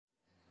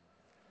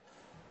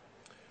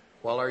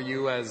Well, are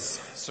you as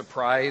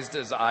surprised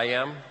as I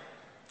am?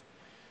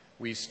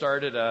 We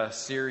started a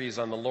series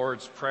on the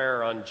Lord's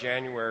Prayer on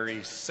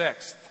January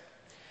 6th.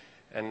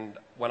 And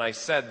when I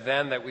said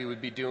then that we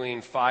would be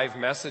doing 5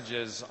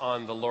 messages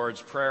on the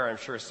Lord's Prayer, I'm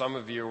sure some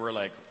of you were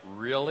like,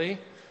 really?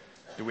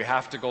 Do we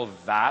have to go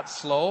that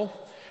slow?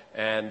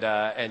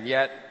 And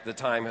yet the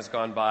time has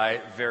gone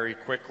by very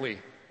quickly.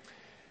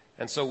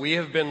 And so we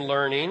have been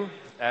learning,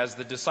 as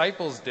the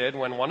disciples did,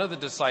 when one of the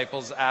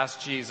disciples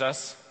asked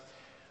Jesus,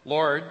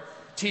 Lord,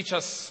 teach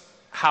us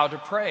how to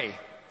pray.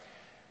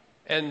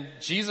 And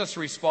Jesus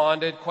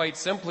responded quite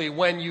simply,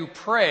 when you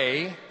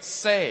pray,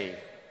 say,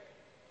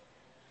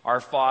 Our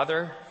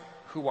Father,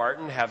 who art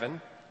in heaven,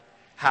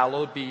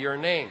 hallowed be your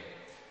name.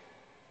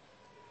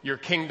 Your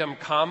kingdom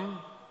come,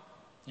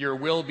 your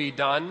will be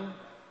done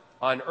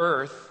on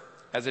earth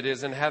as it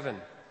is in heaven.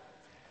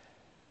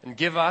 And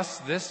give us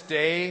this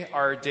day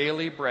our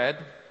daily bread.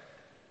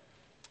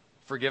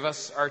 Forgive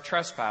us our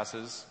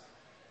trespasses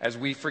as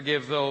we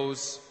forgive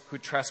those who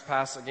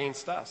trespass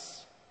against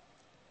us.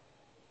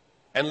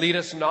 And lead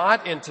us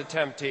not into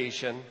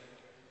temptation,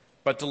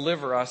 but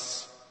deliver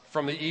us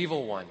from the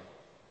evil one.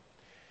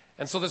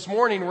 And so this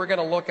morning we're going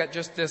to look at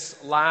just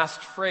this last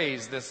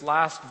phrase, this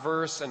last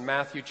verse in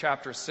Matthew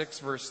chapter 6,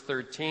 verse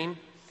 13,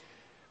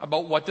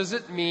 about what does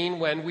it mean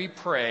when we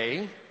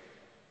pray,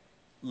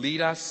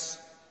 lead us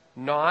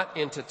not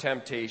into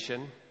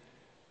temptation,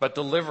 but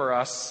deliver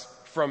us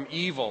from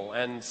evil.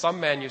 And some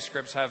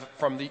manuscripts have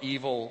from the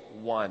evil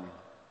one.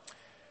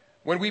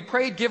 When we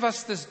prayed, give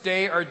us this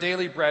day our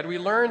daily bread, we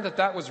learned that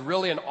that was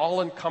really an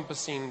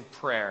all-encompassing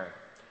prayer,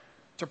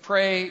 to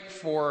pray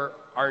for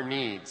our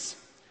needs.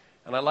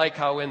 And I like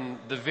how in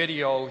the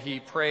video he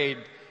prayed,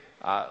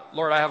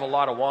 Lord, I have a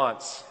lot of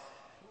wants,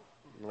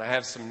 and I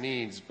have some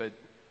needs, but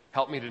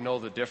help me to know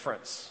the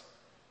difference.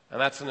 And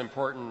that's an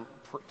important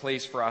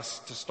place for us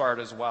to start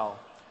as well.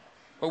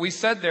 But we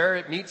said there,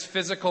 it meets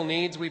physical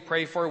needs we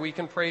pray for. We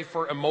can pray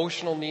for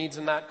emotional needs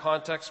in that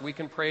context. We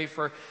can pray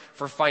for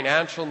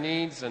financial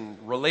needs and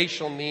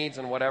relational needs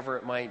and whatever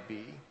it might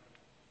be.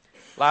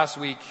 Last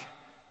week,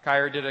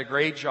 Kyra did a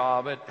great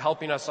job at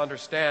helping us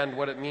understand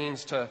what it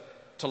means to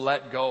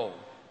let go.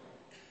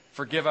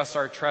 Forgive us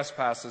our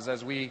trespasses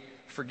as we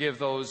forgive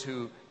those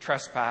who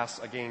trespass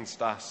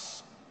against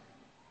us.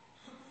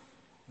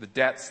 The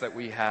debts that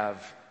we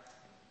have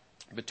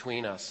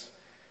between us.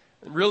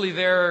 Really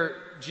there,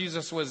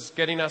 Jesus was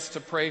getting us to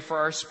pray for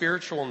our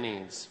spiritual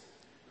needs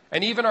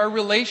and even our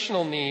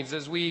relational needs,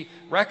 as we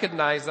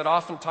recognize that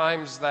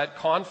oftentimes that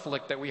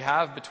conflict that we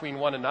have between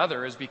one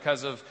another is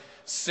because of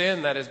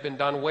sin that has been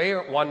done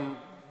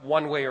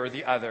one way or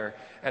the other,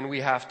 and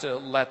we have to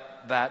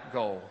let that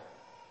go.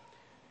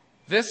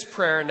 This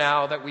prayer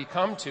now that we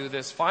come to,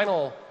 this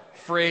final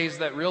phrase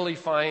that really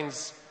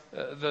finds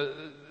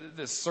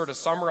this sort of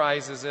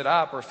summarizes it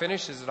up or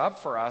finishes it up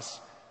for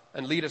us,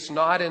 and lead us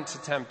not into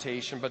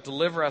temptation, but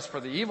deliver us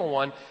from the evil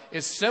one,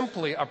 is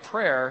simply a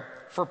prayer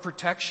for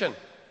protection.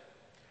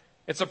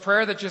 It's a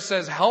prayer that just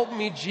says, help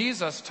me,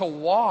 Jesus, to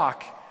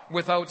walk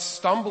without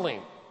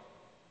stumbling.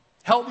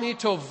 Help me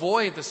to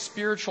avoid the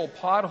spiritual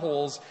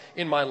potholes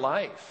in my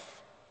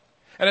life.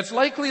 And it's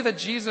likely that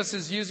Jesus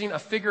is using a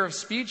figure of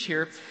speech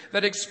here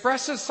that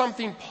expresses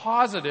something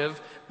positive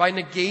by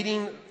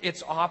negating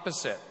its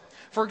opposite.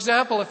 For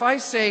example, if I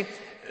say,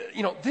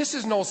 this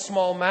is no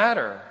small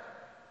matter,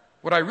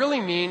 what I really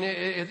mean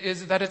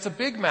is that it's a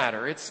big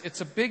matter.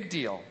 It's a big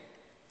deal.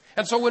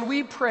 And so when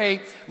we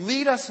pray,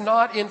 lead us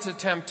not into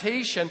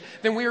temptation,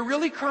 then we are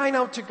really crying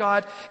out to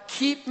God,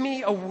 keep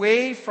me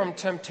away from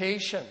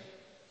temptation.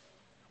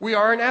 We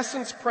are in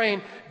essence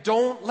praying,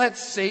 don't let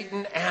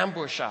Satan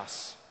ambush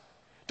us.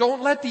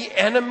 Don't let the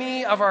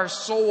enemy of our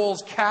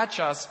souls catch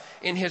us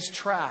in his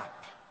trap.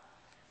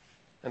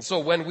 And so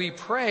when we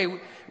pray,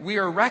 we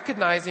are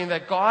recognizing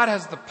that God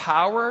has the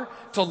power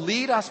to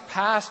lead us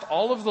past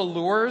all of the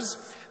lures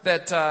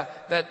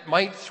that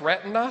might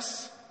threaten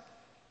us.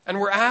 And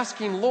we're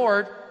asking,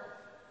 Lord,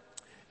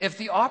 if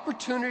the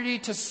opportunity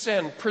to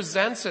sin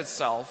presents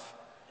itself,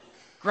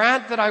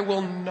 grant that I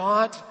will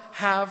not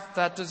have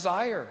that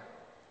desire.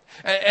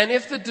 And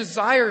if the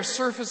desire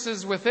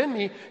surfaces within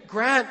me,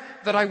 grant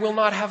that I will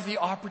not have the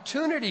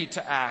opportunity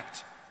to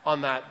act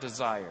on that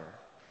desire.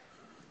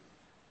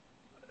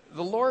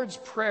 The Lord's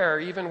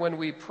Prayer, even when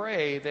we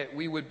pray that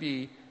we would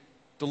be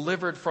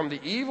delivered from the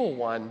evil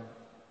one,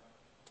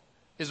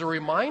 is a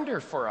reminder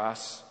for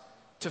us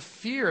to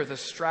fear the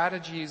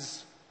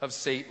strategies of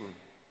Satan.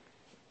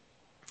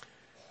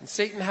 And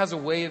Satan has a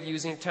way of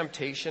using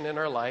temptation in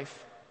our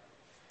life.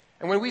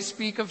 And when we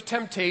speak of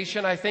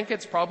temptation, I think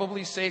it's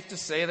probably safe to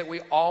say that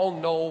we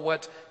all know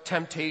what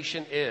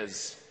temptation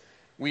is.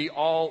 We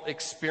all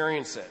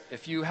experience it.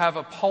 If you have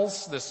a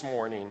pulse this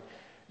morning,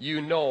 you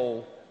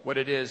know what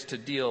it is to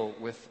deal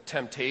with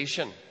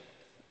temptation.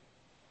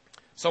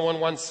 Someone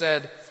once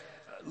said,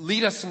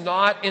 lead us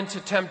not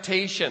into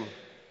temptation.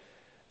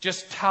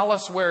 Just tell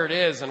us where it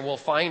is and we'll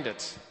find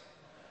it.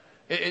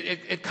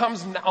 It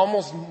comes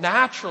almost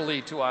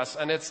naturally to us,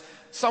 and it's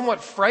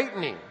somewhat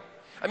frightening.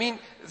 I mean,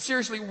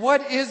 seriously,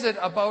 what is it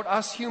about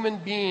us human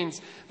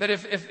beings that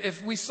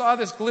if we saw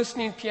this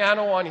glistening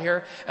piano on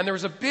here and there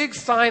was a big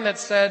sign that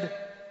said,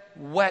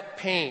 wet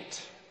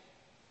paint,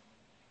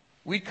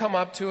 we'd come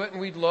up to it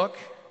and we'd look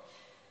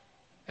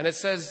and it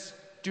says,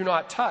 do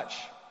not touch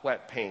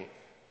wet paint.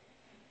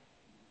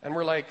 And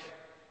we're like,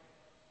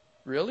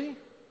 really?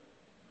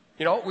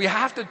 You know, we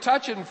have to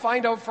touch it and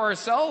find out for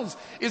ourselves,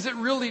 is it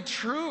really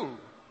true?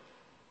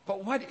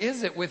 But what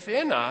is it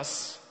within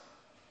us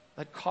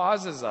that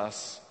causes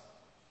us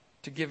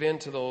to give in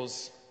to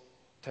those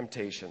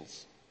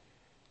temptations?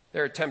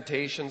 There are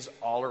temptations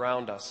all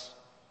around us.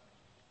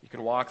 You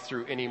can walk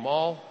through any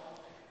mall.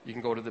 You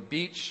can go to the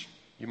beach.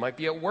 You might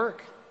be at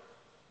work.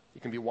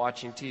 You can be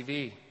watching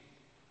TV.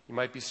 You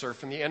might be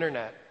surfing the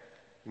internet.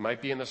 You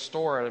might be in the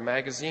store at a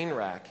magazine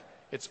rack.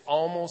 It's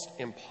almost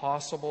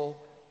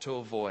impossible to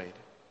avoid.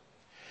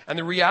 And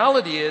the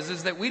reality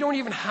is that we don't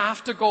even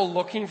have to go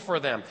looking for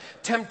them.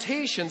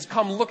 Temptations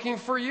come looking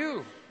for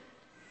you.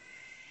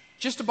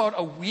 Just about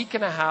a week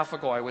and a half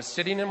ago, I was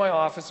sitting in my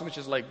office, which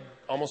is like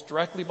almost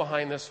directly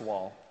behind this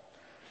wall,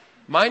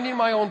 minding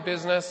my own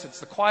business. It's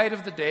the quiet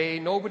of the day.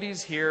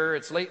 Nobody's here.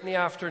 It's late in the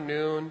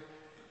afternoon.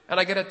 And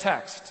I get a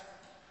text.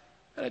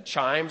 And it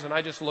chimes, and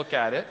I just look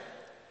at it.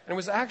 And it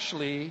was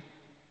actually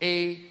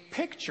a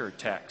picture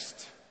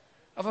text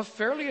of a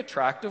fairly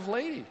attractive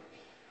lady.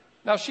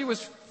 Now, she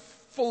was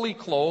fully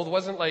clothed. It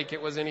wasn't like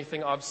it was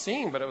anything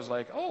obscene, but it was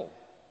like, oh,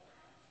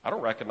 I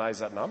don't recognize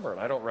that number, and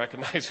I don't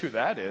recognize who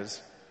that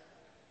is.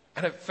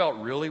 And it felt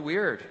really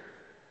weird.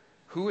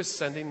 Who is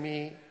sending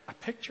me a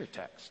picture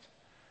text?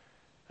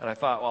 And I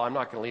thought, well, I'm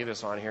not going to leave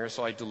this on here,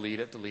 so I delete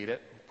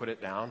it, put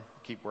it down,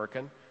 keep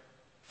working.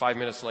 5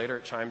 minutes later,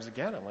 it chimes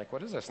again. I'm like,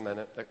 what is this? And then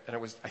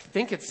it was, I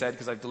think it said,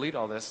 because I've deleted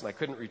all this and I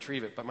couldn't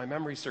retrieve it, but my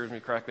memory serves me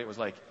correctly, it was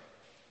like,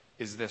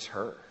 is this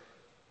her?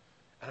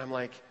 And I'm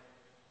like,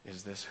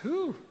 is this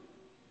who?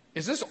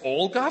 Is this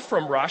Olga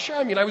from Russia?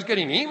 I mean, I was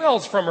getting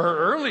emails from her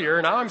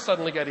earlier. Now I'm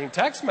suddenly getting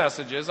text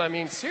messages. I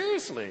mean,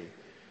 seriously.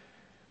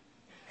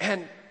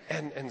 And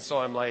so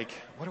I'm like,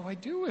 what do I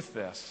do with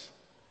this?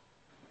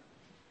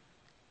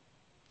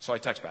 So I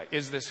text back,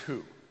 is this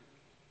who?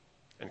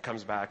 And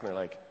comes back and they're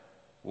like,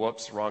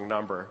 whoops, wrong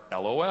number.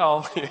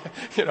 LOL.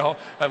 You know,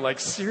 I'm like,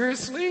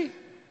 seriously?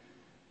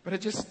 But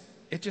it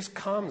just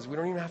comes. We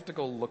don't even have to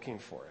go looking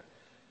for it.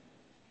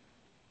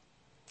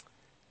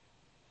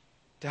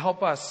 To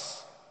help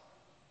us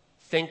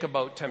think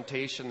about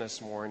temptation this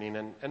morning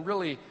and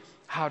really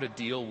how to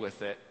deal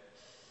with it,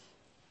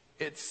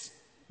 it's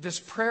this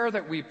prayer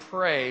that we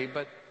pray,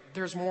 but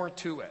there's more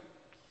to it.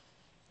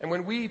 And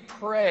when we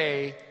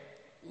pray,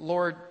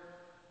 Lord,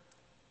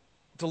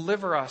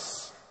 deliver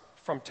us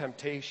from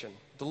temptation.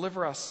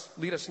 Deliver us,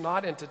 lead us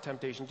not into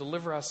temptation.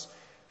 Deliver us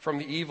from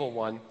the evil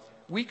one.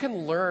 We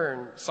can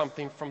learn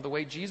something from the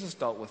way Jesus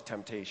dealt with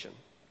temptation.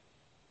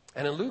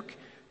 And in Luke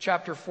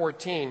chapter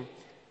 14,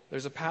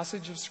 there's a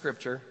passage of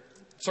Scripture,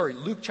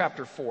 Luke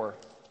chapter 4,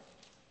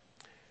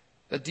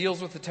 that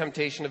deals with the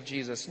temptation of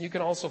Jesus. And you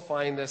can also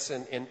find this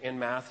in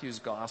Matthew's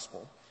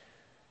Gospel.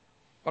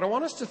 But I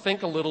want us to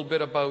think a little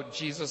bit about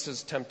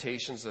Jesus'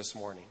 temptations this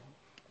morning.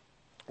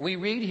 We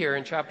read here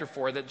in chapter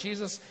 4 that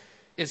Jesus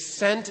is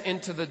sent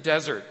into the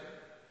desert,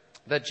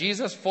 that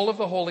Jesus, full of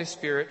the Holy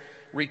Spirit,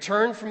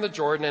 returned from the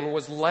Jordan and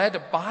was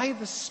led by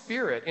the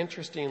Spirit,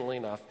 interestingly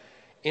enough,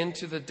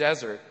 into the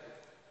desert,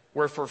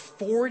 where for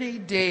 40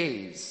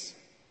 days,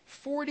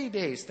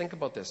 think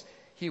about this,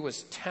 he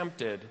was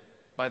tempted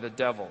by the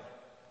devil.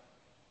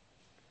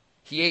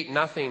 He ate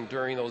nothing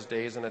during those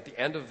days, and at the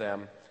end of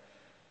them,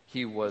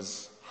 he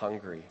was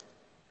hungry.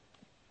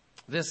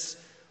 This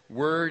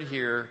word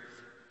here,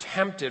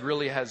 tempted,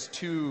 really has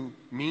two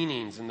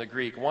meanings in the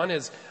Greek. One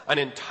is an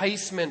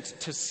enticement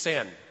to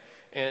sin,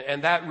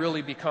 and that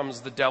really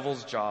becomes the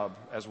devil's job,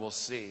 as we'll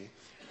see.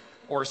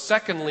 Or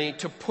secondly,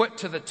 to put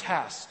to the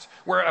test,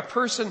 where a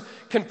person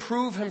can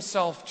prove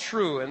himself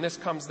true, and this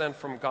comes then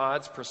from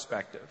God's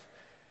perspective.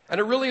 And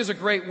it really is a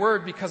great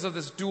word because of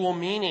this dual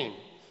meaning.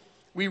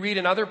 We read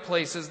in other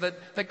places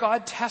that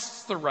God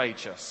tests the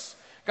righteous.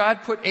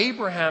 God put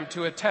Abraham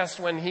to a test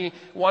when he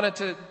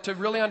wanted to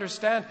really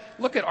understand,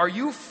 are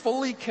you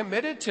fully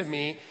committed to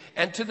me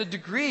and to the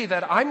degree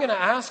that I'm going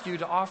to ask you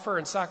to offer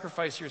and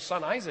sacrifice your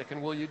son Isaac,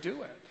 and will you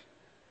do it?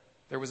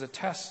 There was a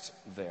test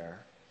there.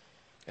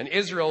 And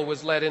Israel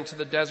was led into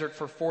the desert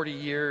for 40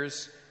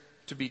 years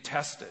to be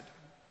tested.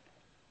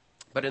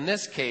 But in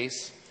this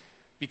case,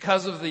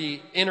 because of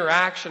the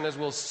interaction, as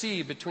we'll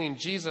see, between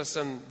Jesus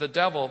and the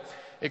devil,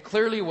 it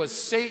clearly was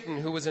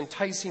Satan who was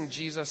enticing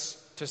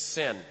Jesus to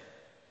sin.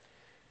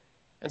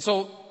 And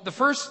so the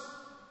first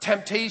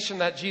temptation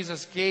that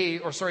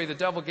the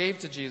devil gave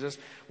to Jesus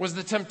was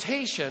the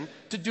temptation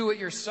to do it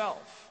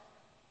yourself.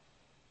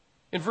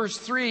 In verse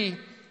 3,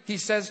 he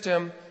says to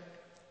him,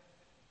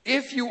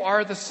 if you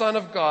are the Son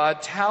of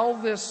God, tell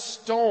this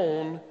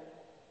stone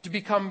to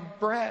become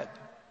bread.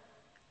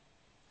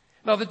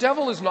 Now, the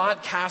devil is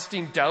not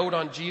casting doubt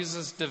on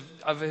Jesus'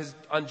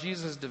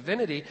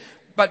 divinity,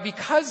 but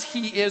because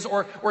he is,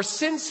 or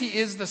since he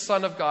is the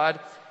Son of God,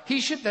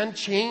 he should then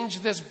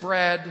change this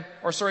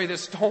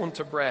stone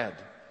to bread.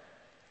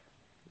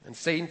 And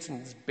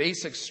Satan's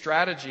basic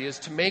strategy is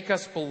to make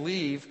us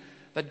believe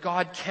that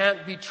God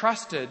can't be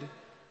trusted,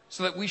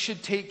 so that we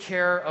should take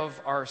care of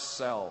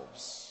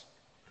ourselves.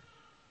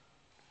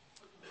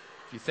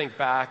 If you think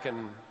back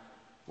and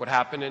what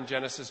happened in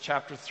Genesis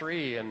chapter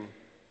 3 and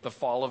the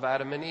fall of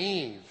Adam and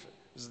Eve,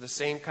 it was the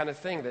same kind of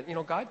thing that,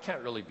 God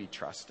can't really be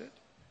trusted.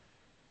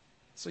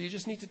 So you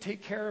just need to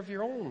take care of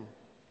your own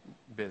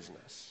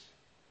business.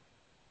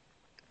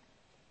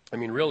 I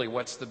mean, really,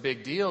 what's the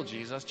big deal,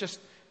 Jesus? Just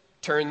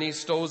turn these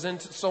stones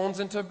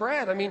into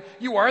bread. I mean,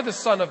 you are the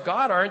Son of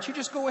God, aren't you?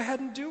 Just go ahead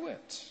and do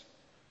it.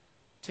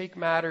 Take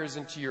matters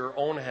into your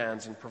own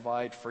hands and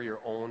provide for your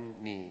own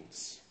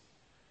needs.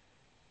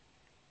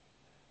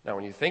 Now,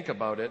 when you think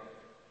about it,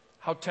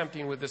 how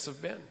tempting would this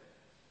have been?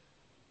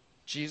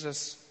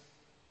 Jesus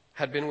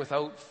had been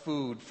without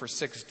food for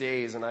 6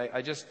 days, and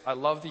I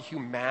love the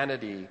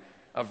humanity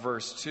of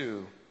verse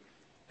 2,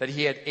 that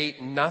he had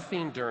ate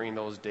nothing during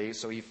those days,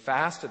 so he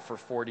fasted for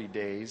 40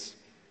 days,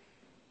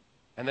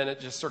 and then it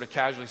just sort of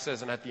casually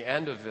says, and at the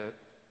end of it,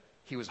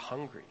 he was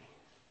hungry.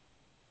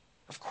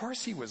 Of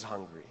course he was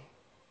hungry.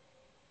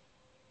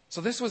 So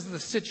this was the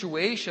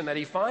situation that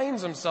he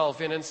finds himself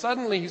in, and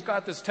suddenly he's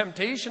got this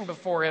temptation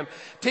before him.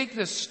 Take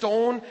this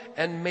stone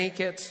and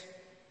make it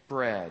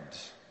bread.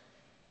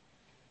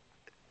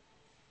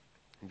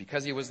 And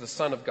because he was the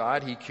Son of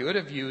God, he could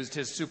have used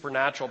his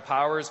supernatural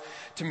powers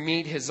to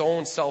meet his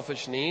own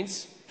selfish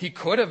needs. He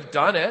could have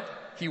done it.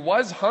 He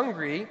was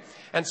hungry.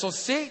 And so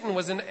Satan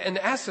was, in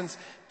essence,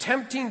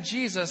 tempting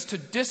Jesus to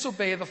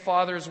disobey the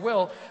Father's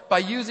will by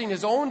using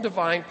his own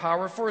divine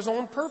power for his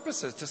own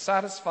purposes, to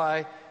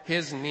satisfy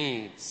his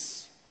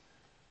needs.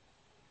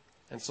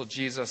 And so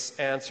Jesus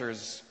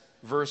answers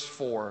verse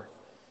 4.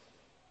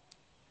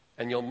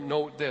 And you'll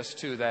note this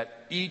too,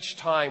 that each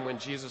time when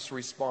Jesus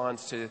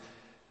responds to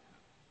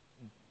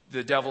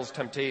the devil's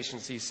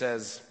temptations, he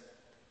says,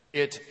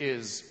 "It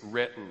is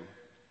written,"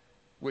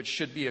 which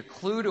should be a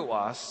clue to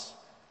us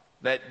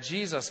that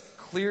Jesus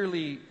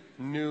clearly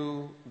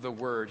knew the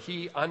word.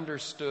 He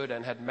understood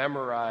and had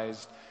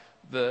memorized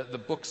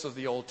the books of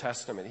the Old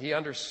Testament. He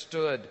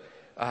understood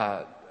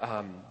all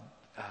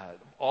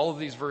of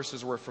these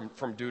verses were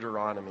from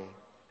Deuteronomy.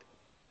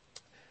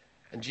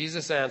 And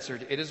Jesus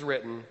answered, "It is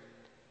written,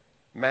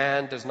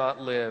 man does not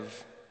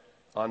live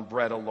on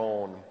bread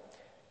alone."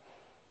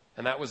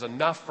 And that was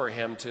enough for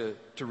him to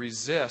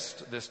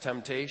resist this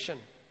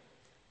temptation.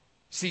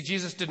 See,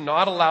 Jesus did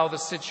not allow the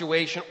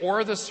situation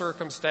or the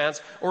circumstance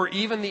or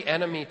even the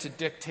enemy to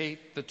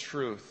dictate the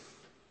truth.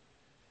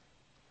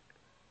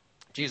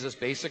 Jesus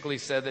basically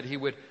said that he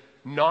would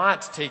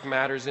not take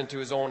matters into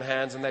his own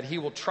hands and that he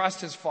will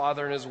trust his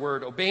Father and his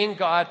word. Obeying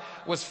God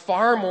was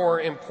far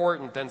more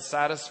important than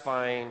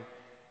satisfying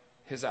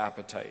his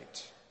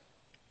appetite.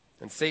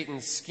 And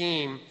Satan's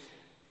scheme,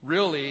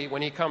 really,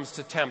 when he comes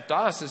to tempt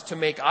us, is to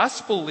make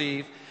us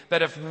believe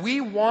that if we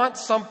want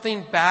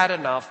something bad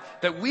enough,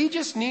 that we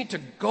just need to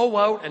go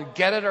out and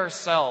get it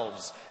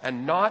ourselves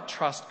and not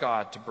trust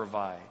God to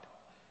provide.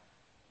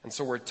 And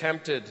so we're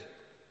tempted.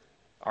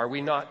 Are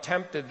we not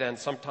tempted then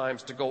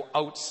sometimes to go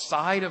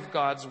outside of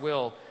God's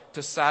will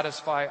to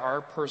satisfy our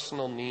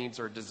personal needs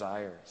or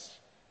desires?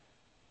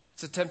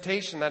 It's a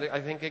temptation that I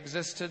think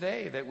exists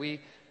today, that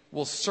we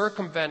will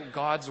circumvent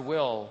God's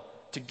will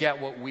to get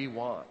what we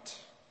want.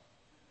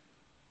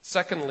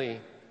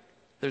 Secondly,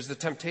 there's the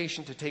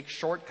temptation to take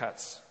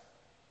shortcuts.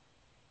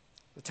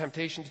 The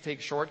temptation to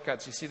take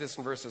shortcuts. You see this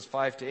in verses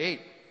 5 to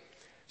 8.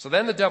 So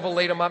then the devil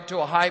laid him up to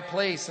a high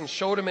place and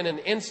showed him in an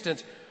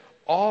instant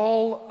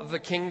all the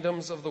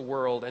kingdoms of the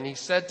world. And he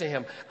said to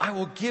him, "I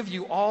will give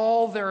you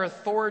all their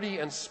authority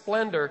and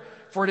splendor,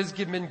 for it has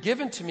been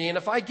given to me. And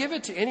if I give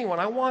it to anyone,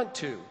 I want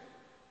to.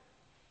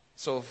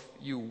 So if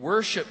you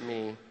worship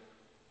me,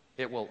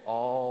 it will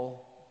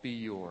all be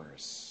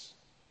yours."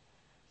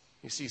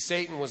 You see,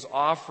 Satan was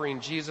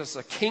offering Jesus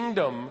a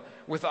kingdom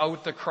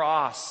without the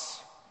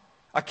cross.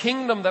 A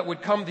kingdom that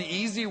would come the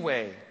easy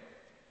way.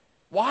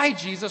 Why,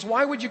 Jesus?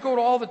 Why would you go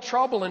to all the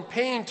trouble and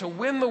pain to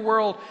win the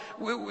world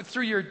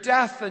through your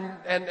death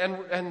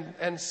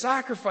and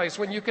sacrifice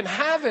when you can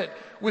have it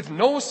with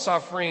no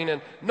suffering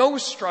and no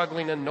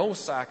struggling and no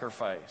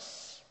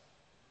sacrifice?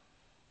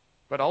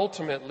 But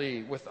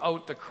ultimately,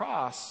 without the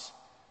cross,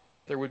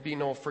 there would be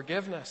no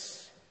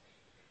forgiveness.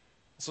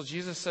 So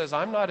Jesus says,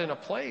 I'm not in a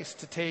place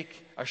to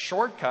take a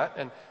shortcut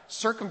and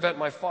circumvent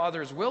my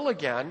Father's will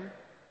again.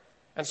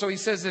 And so he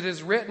says, it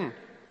is written,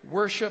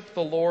 worship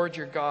the Lord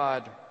your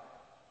God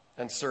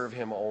and serve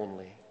him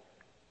only.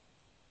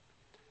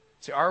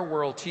 See, our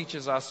world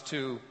teaches us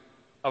to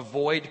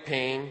avoid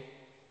pain,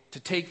 to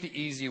take the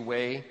easy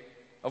way,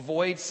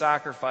 avoid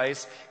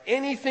sacrifice,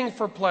 anything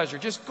for pleasure.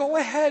 Just go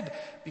ahead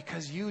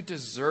because you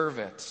deserve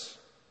it.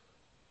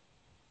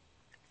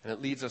 And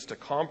it leads us to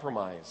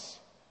compromise.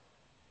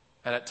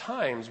 And at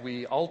times,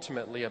 we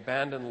ultimately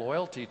abandon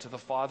loyalty to the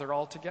Father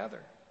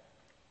altogether.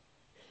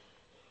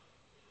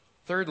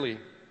 Thirdly,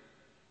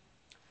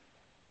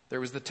 there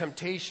was the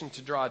temptation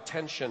to draw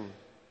attention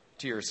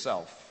to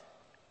yourself.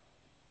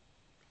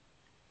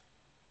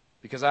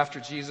 Because after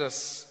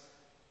Jesus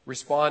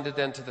responded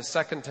then to the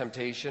second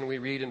temptation, we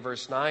read in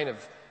verse 9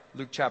 of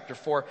Luke chapter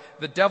 4,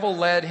 the devil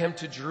led him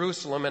to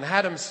Jerusalem and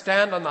had him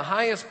stand on the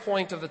highest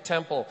point of the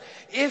temple.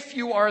 If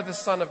you are the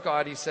Son of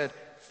God, he said,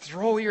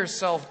 throw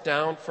yourself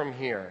down from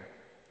here.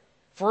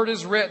 For it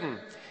is written,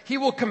 he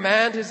will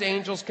command his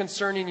angels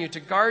concerning you to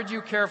guard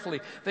you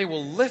carefully. They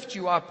will lift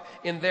you up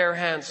in their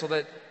hands so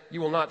that you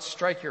will not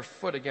strike your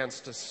foot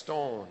against a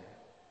stone.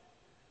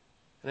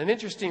 And an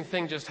interesting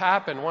thing just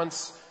happened.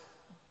 Once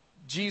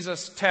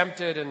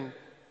Satan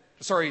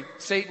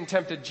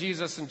tempted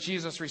Jesus, and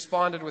Jesus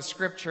responded with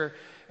Scripture,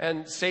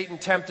 and Satan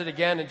tempted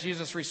again, and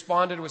Jesus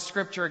responded with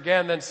Scripture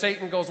again. Then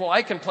Satan goes, well,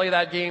 I can play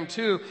that game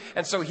too.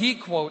 And so he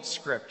quotes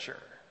Scripture.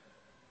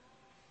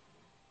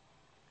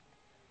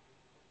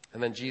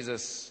 And then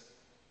Jesus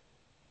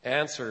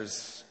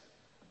answers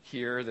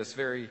here this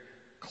very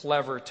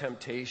clever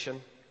temptation,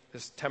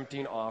 this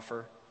tempting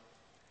offer.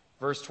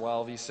 Verse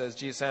 12,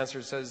 Jesus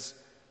answers, says,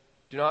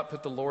 do not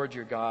put the Lord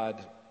your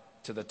God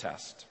to the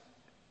test.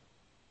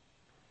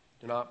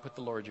 Do not put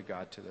the Lord your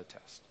God to the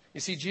test. You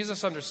see,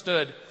 Jesus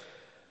understood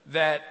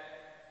that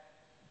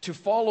to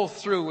follow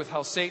through with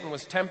how Satan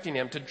was tempting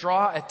him, to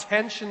draw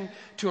attention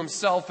to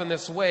himself in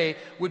this way,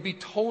 would be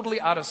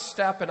totally out of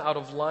step and out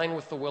of line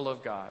with the will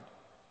of God.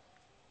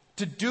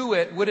 To do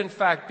it would in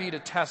fact be to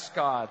test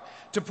God,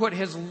 to put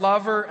his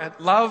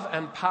love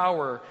and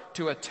power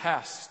to a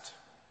test,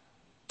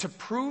 to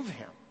prove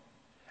him.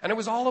 And it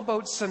was all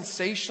about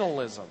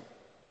sensationalism.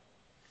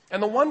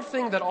 And the one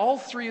thing that all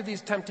three of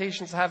these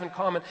temptations have in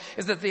common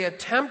is that they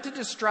attempt to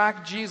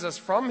distract Jesus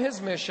from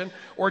his mission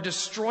or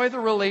destroy the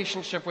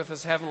relationship with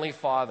his heavenly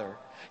Father.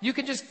 You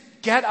can just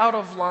get out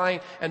of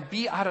line and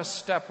be out of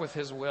step with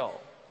his will.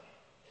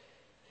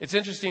 It's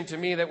interesting to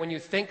me that when you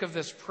think of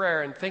this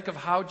prayer and think of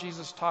how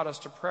Jesus taught us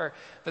to pray,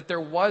 that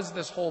there was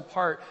this whole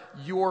part,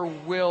 your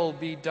will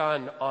be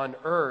done on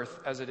earth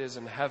as it is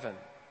in heaven.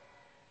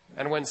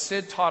 And when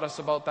Sid taught us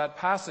about that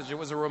passage, it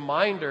was a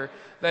reminder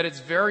that it's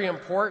very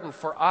important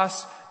for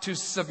us to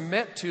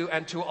submit to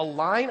and to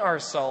align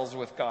ourselves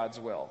with God's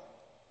will.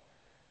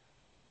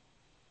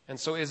 And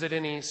so is it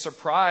any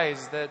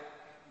surprise that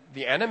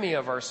the enemy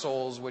of our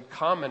souls would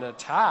come and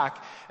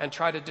attack and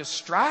try to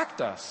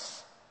distract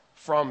us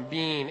from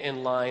being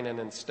in line and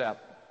in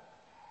step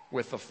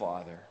with the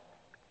Father?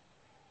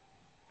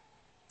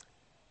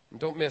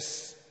 And don't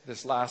miss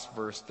this last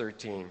verse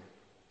 13.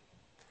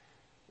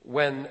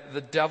 When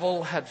the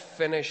devil had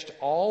finished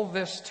all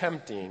this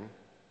tempting,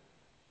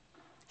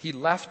 he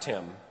left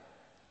him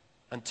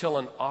until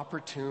an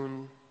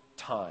opportune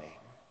time.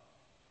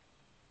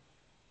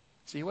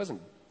 See,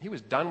 he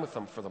was done with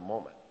them for the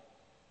moment,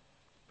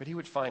 but he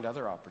would find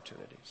other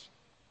opportunities.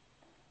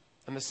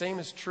 And the same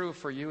is true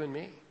for you and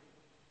me.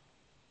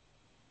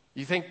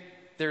 You think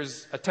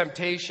there's a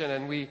temptation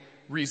and we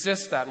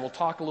resist that, and we'll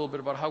talk a little bit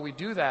about how we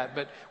do that,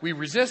 but we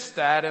resist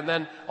that, and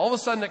then all of a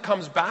sudden it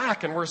comes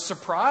back and we're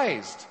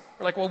surprised.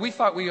 We're like, well, we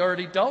thought we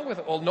already dealt with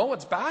it. Well, no,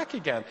 it's back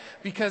again.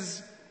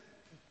 Because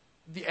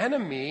the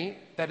enemy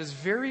that is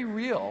very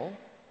real,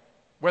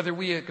 whether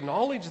we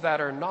acknowledge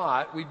that or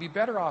not, we'd be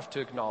better off to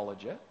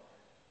acknowledge it,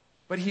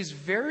 but he's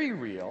very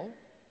real,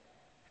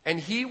 and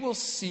he will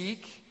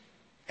seek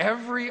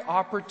every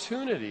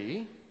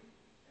opportunity.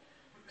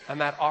 And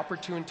that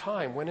opportune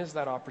time, when is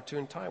that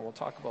opportune time? We'll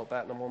talk about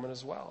that in a moment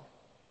as well.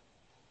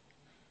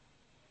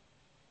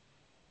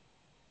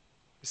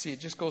 You see, it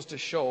just goes to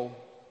show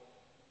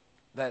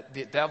that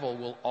the devil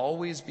will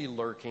always be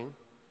lurking,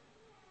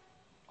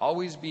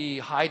 always be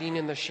hiding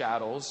in the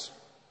shadows,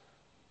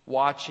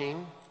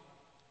 watching,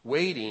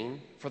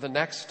 waiting for the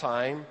next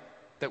time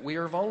that we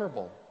are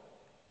vulnerable.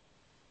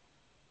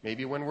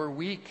 Maybe when we're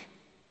weak,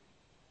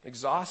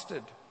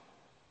 exhausted,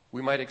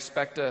 we might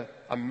expect a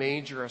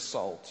major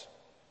assault.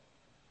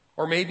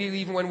 Or maybe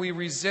even when we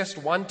resist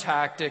one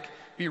tactic,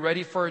 be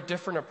ready for a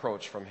different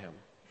approach from him.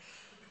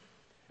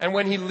 And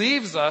when he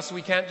leaves us,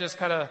 we can't just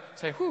kind of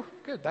say, whew,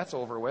 good, that's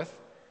over with.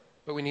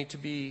 But we need to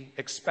be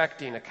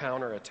expecting a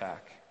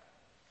counterattack.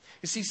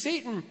 You see,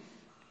 Satan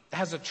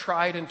has a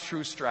tried and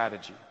true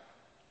strategy.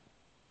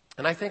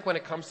 And I think when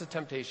it comes to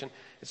temptation,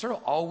 it sort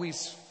of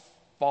always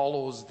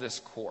follows this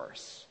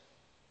course.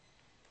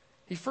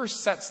 He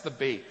first sets the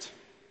bait.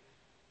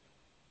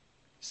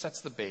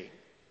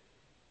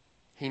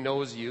 He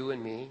knows you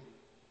and me.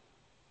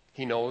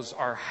 He knows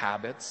our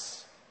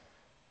habits.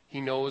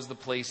 He knows the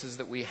places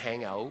that we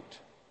hang out.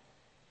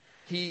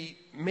 He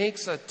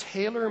makes a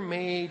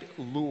tailor-made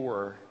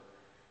lure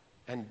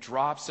and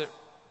drops it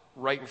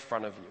right in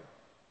front of you.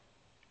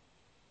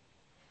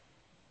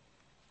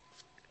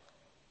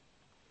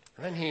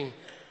 And then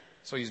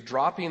he's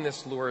dropping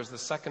this lure as the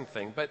second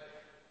thing. But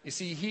you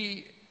see,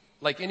 he,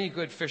 like any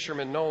good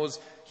fisherman knows,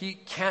 he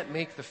can't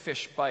make the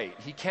fish bite.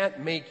 He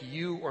can't make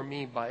you or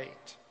me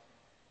bite.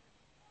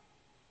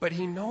 But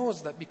he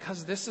knows that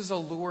because this is a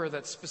lure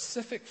that's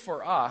specific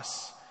for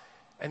us,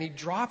 and he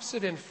drops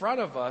it in front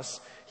of us,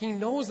 he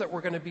knows that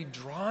we're going to be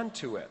drawn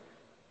to it,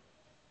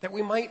 that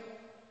we might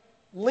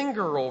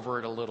linger over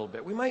it a little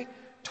bit. We might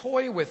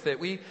toy with it.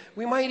 We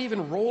might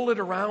even roll it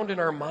around in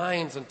our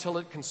minds until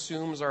it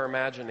consumes our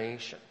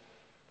imagination.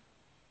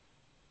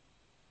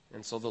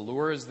 And so the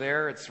lure is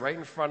there. It's right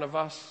in front of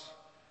us.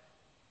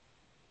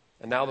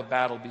 And now the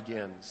battle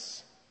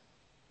begins.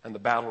 And the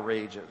battle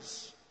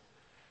rages.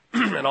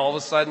 And all of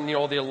a sudden, the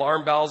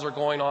alarm bells are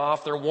going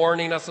off. They're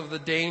warning us of the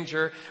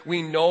danger.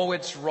 We know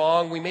it's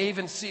wrong. We may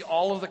even see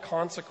all of the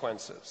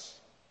consequences.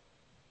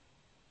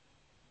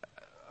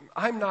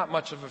 I'm not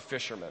much of a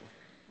fisherman.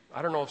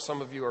 I don't know if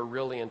some of you are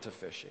really into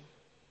fishing.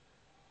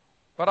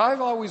 But I've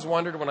always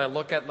wondered when I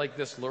look at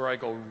this lure, I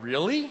go,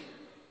 really?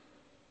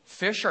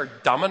 Fish are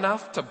dumb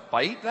enough to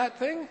bite that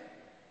thing?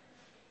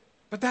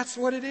 But that's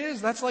what it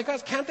is. That's like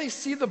us. Can't they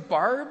see the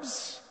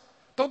barbs?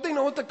 Don't they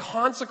know what the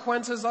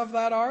consequences of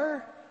that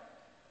are?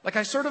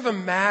 I sort of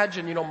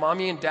imagine,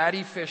 mommy and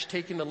daddy fish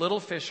taking the little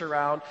fish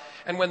around,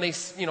 and when they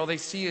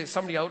see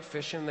somebody out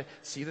fishing, they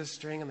see the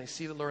string and they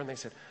see the lure, and they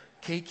said,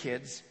 okay,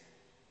 kids,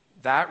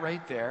 that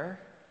right there,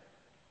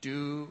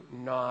 do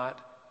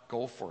not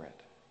go for it.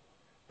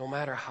 No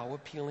matter how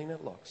appealing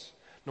it looks,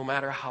 no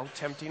matter how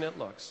tempting it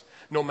looks,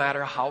 no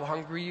matter how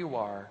hungry you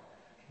are,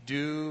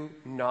 do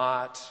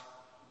not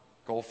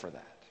go for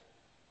that.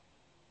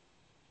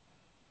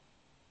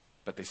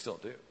 But they still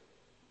do.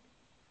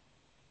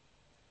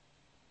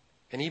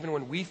 And even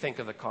when we think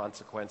of the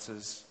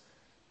consequences,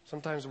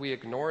 sometimes we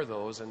ignore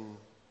those, and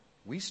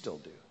we still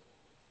do.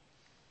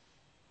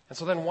 And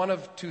so then one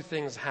of two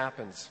things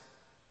happens.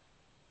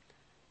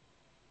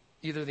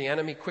 Either the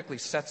enemy quickly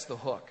sets the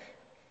hook,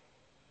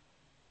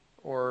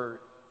 or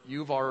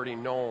you've already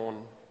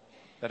known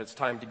that it's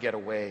time to get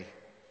away.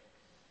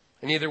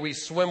 And either we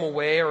swim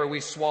away or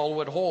we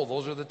swallow it whole.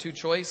 Those are the two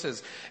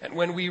choices. And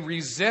when we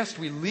resist,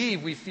 we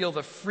leave, we feel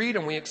the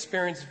freedom, we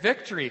experience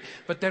victory.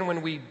 But then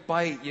when we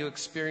bite, you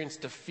experience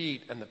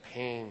defeat and the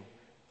pain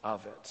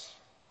of it.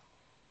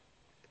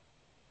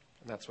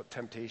 And that's what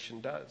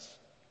temptation does.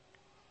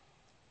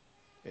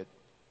 It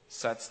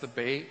sets the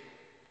bait,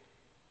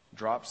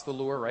 drops the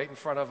lure right in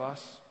front of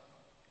us.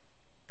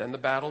 Then the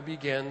battle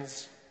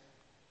begins,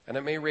 and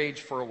it may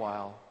rage for a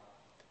while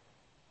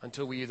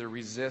until we either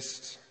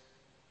resist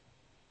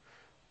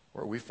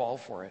or we fall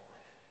for it.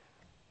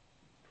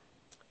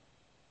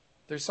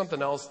 There's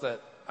something else that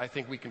I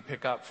think we can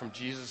pick up from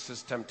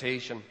Jesus'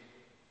 temptation.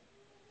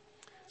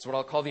 It's what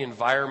I'll call the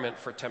environment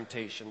for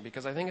temptation,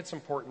 because I think it's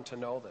important to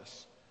know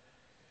this.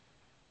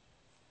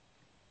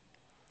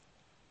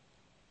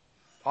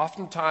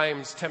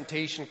 Oftentimes,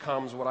 temptation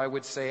comes, what I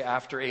would say,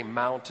 after a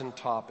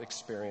mountaintop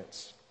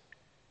experience.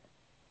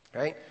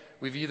 Right?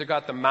 We've either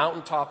got the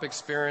mountaintop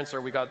experience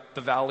or we got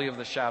the valley of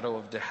the shadow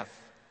of death.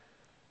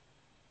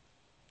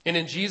 And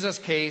in Jesus'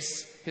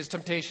 case, his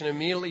temptation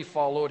immediately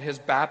followed his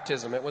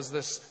baptism. It was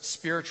this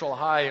spiritual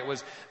high. It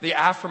was the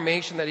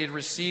affirmation that he had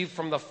received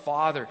from the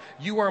Father.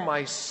 You are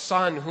my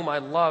Son whom I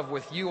love.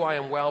 With you I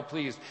am well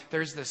pleased.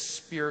 There's this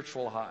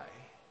spiritual high.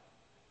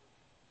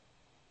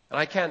 And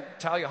I can't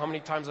tell you how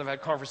many times I've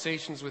had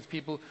conversations with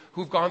people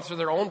who've gone through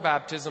their own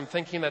baptism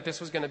thinking that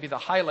this was going to be the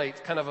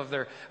highlight kind of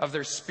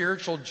their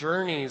spiritual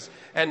journeys.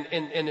 And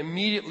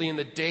immediately in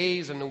the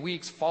days and the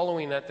weeks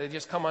following that, they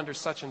just come under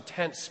such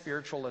intense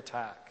spiritual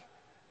attack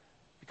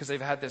because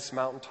they've had this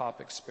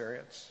mountaintop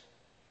experience.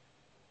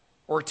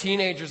 Or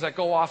teenagers that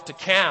go off to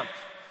camp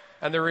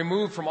and they're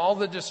removed from all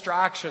the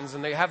distractions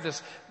and they have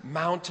this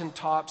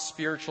mountaintop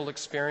spiritual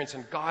experience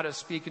and God is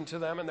speaking to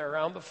them and they're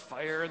around the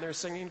fire and they're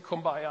singing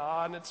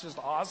Kumbaya and it's just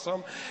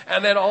awesome.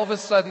 And then all of a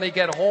sudden they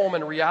get home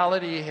and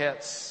reality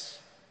hits.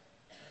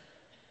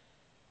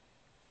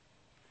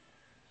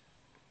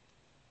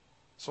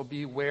 So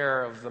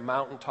beware of the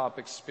mountaintop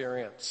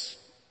experience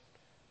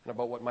and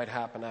about what might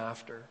happen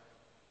after.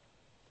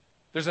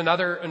 There's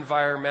another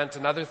environment,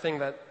 another thing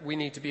that we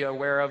need to be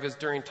aware of is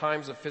during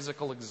times of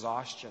physical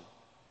exhaustion.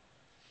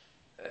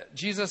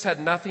 Jesus had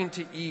nothing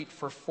to eat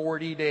for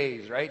 40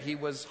 days, right? He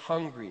was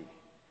hungry.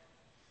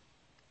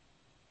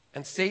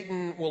 And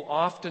Satan will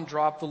often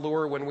drop the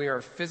lure when we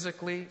are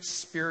physically,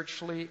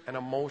 spiritually, and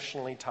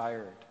emotionally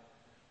tired.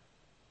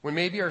 When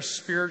maybe our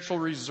spiritual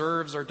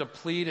reserves are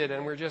depleted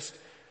and we're just,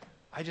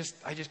 I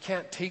just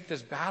can't take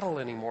this battle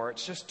anymore.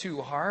 It's just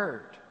too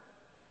hard.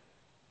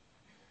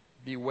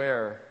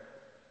 Beware,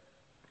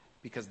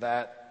 because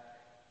that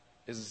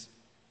is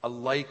a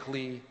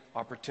likely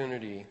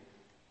opportunity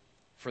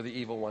for the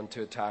evil one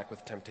to attack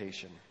with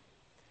temptation.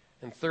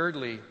 And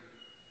thirdly,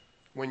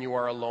 when you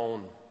are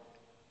alone.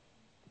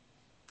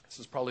 This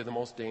is probably the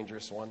most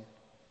dangerous one.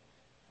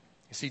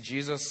 You see,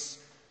 Jesus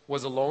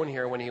was alone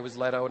here when he was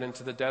led out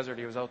into the desert.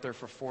 He was out there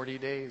for 40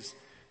 days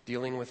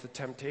dealing with the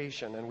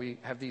temptation. And we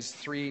have these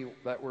three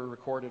that were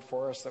recorded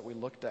for us that we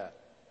looked at.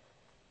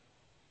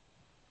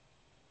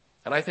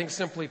 And I think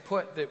simply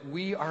put that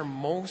we are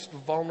most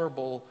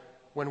vulnerable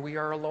when we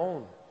are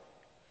alone.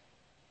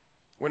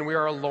 When we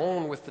are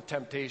alone with the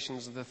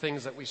temptations, the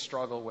things that we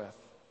struggle with.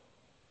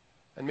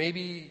 And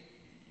maybe,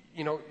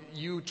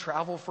 you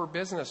travel for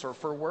business or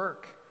for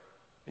work.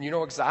 And you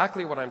know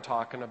exactly what I'm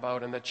talking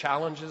about and the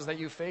challenges that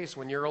you face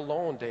when you're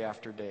alone day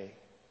after day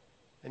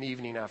and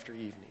evening after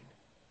evening.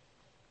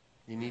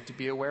 You need to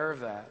be aware of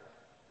that.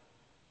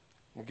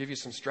 We'll give you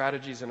some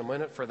strategies in a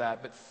minute for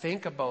that, but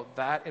think about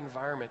that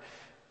environment,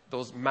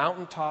 those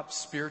mountaintop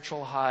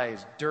spiritual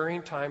highs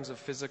during times of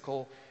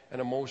physical and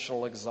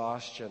emotional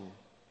exhaustion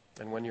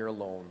and when you're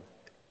alone.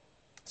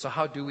 So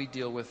how do we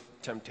deal with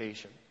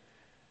temptation?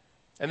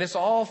 And this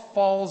all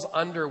falls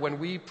under when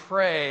we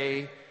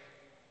pray,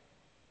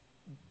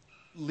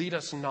 lead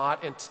us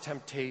not into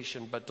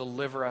temptation, but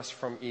deliver us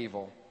from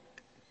evil.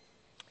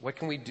 What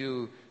can we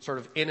do sort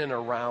of in and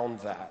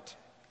around that?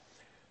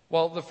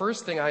 Well, the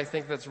first thing I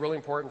think that's really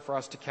important for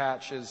us to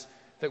catch is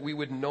that we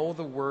would know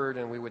the Word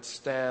and we would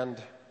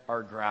stand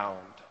our ground.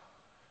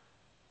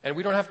 And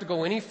we don't have to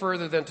go any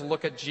further than to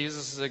look at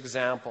Jesus'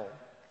 example.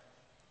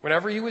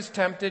 Whenever he was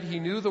tempted,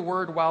 he knew the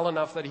Word well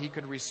enough that he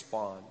could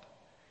respond.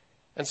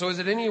 And so is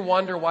it any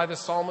wonder why the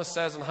psalmist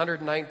says in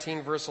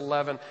 119 verse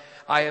 11,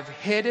 I have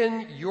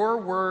hidden your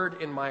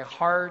word in my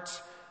heart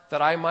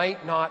that I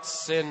might not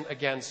sin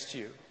against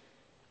you.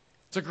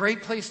 It's a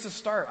great place to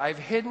start. I've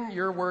hidden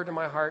your word in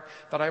my heart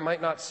that I might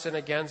not sin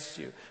against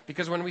you.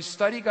 Because when we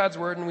study God's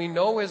word and we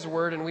know his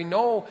word and we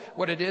know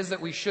what it is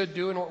that we should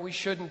do and what we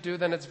shouldn't do,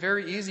 then it's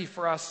very easy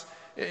for us.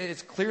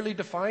 It's clearly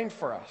defined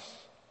for us.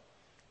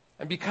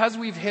 And because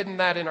we've hidden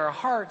that in our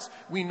hearts,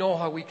 we know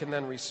how we can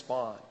then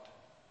respond.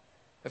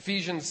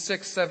 Ephesians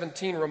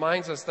 6:17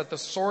 reminds us that the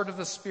sword of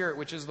the Spirit,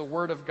 which is the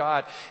Word of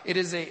God,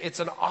 it's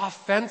an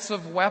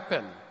offensive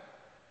weapon.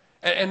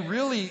 And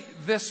really,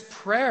 this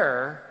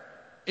prayer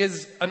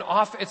is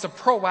it's a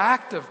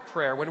proactive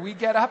prayer. When we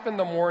get up in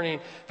the morning,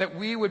 that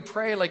we would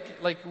pray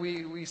like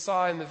we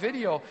saw in the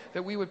video,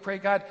 that we would pray,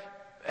 God,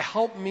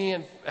 help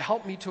me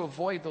to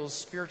avoid those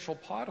spiritual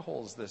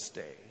potholes this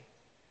day.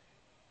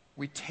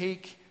 We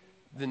take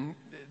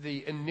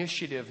the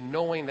initiative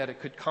knowing that it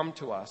could come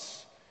to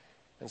us.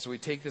 And so we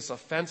take this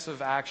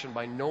offensive action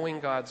by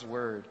knowing God's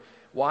word.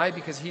 Why?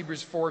 Because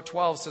Hebrews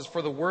 4:12 says,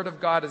 for the word of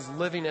God is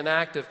living and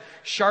active,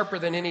 sharper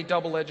than any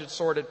double-edged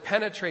sword. It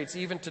penetrates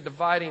even to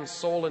dividing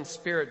soul and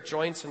spirit,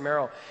 joints and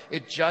marrow.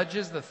 It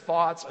judges the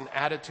thoughts and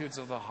attitudes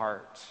of the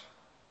heart.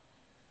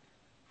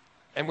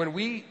 And when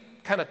we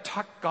kind of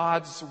tuck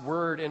God's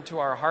word into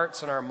our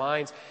hearts and our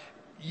minds,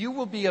 you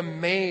will be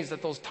amazed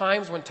at those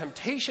times when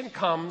temptation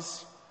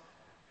comes.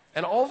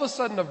 And all of a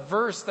sudden, a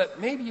verse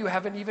that maybe you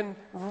haven't even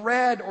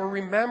read or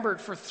remembered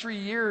for 3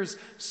 years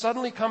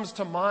suddenly comes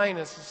to mind.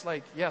 It's just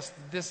like, yes,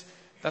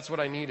 that's what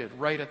I needed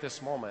right at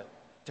this moment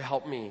to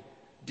help me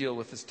deal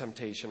with this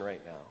temptation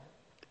right now.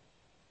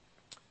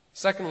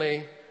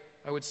 Secondly,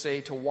 I would say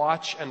to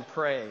watch and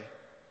pray.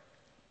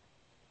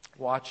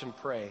 Watch and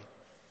pray.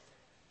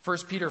 1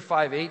 Peter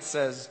 5:8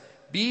 says,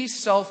 be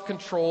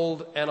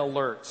self-controlled and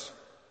alert.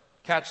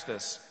 Catch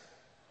this.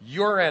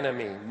 Your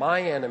enemy,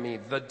 my enemy,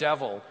 the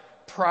devil,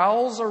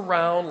 prowls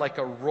around like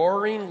a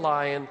roaring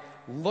lion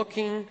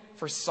looking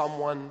for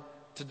someone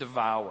to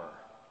devour.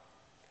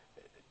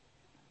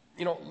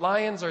 You know,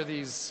 lions are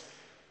these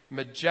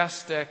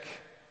majestic,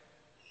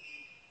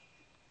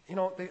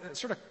 they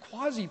sort of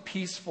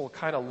quasi-peaceful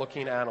kind of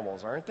looking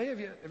animals, aren't they?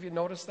 Have you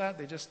noticed that?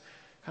 They just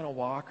kind of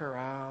walk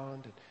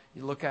around and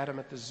you look at them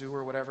at the zoo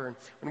or whatever. And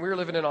when we were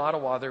living in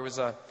Ottawa, there was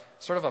a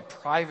sort of a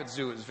private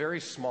zoo. It was very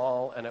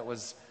small and it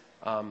was,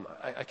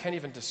 I can't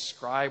even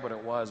describe what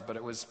it was, but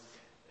it was,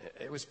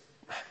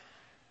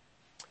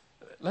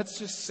 let's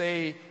just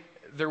say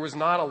there was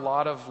not a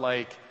lot of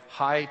like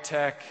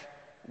high-tech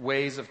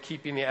ways of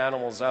keeping the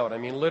animals out. I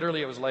mean,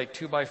 literally it was like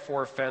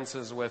 2x4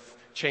 fences with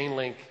chain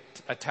link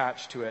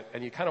attached to it.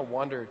 And you kind of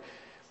wondered.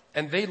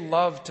 And they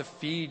loved to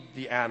feed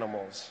the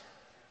animals.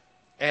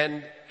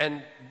 And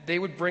they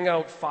would bring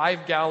out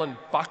 5-gallon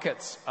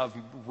buckets of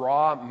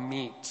raw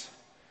meat.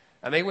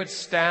 And they would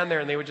stand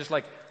there and they would just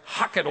like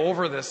huck it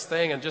over this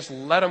thing and just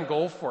let them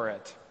go for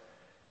it.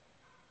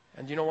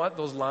 And you know what?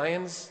 Those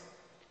lions,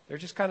 they're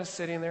just kind of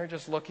sitting there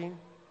just looking.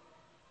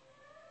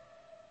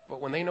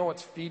 But when they know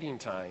it's feeding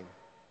time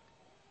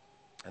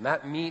and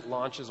that meat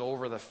launches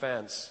over the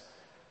fence,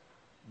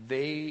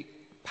 they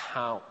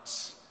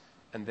pounce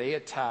and they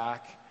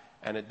attack,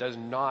 and it does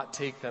not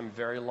take them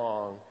very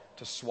long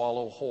to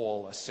swallow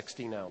whole a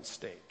 16-ounce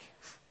steak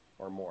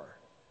or more.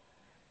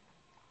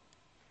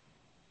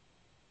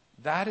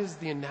 That is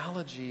the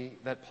analogy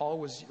that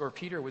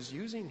Peter was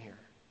using here.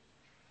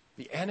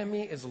 The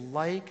enemy is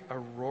like a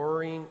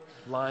roaring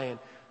lion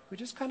who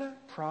just kind of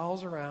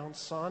prowls around,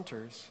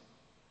 saunters.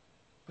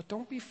 But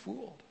don't be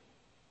fooled.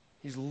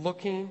 He's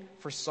looking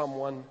for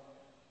someone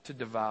to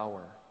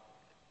devour.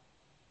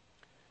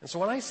 And so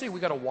when I say we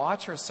got to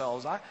watch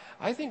ourselves,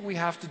 I think we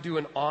have to do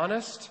an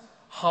honest,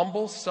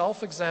 humble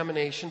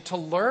self-examination to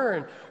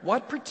learn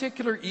what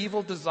particular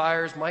evil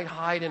desires might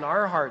hide in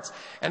our hearts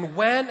and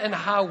when and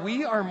how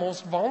we are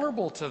most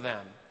vulnerable to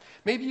them.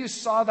 Maybe you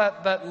saw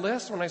that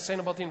list when I was saying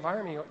about the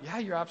environment. You go, yeah,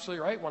 you're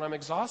absolutely right. When I'm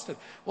exhausted,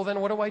 well, then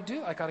what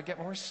do? I got to get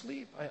more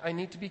sleep. I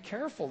need to be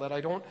careful that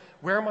I don't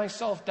wear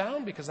myself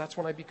down because that's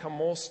when I become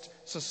most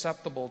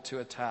susceptible to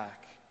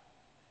attack.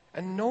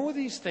 And know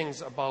these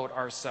things about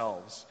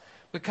ourselves,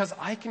 because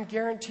I can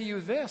guarantee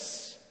you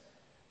this,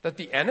 that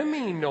the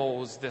enemy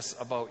knows this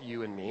about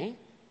you and me.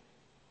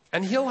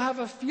 And he'll have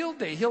a field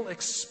day. He'll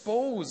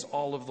expose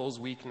all of those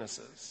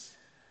weaknesses.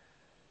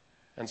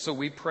 And so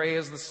we pray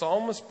as the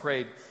psalmist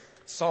prayed,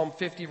 Psalm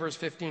 50, verse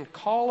 15,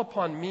 call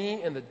upon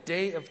me in the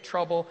day of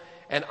trouble,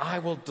 and I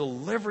will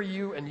deliver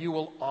you, and you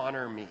will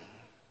honor me.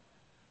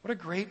 What a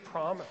great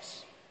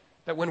promise.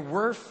 That when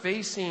we're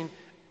facing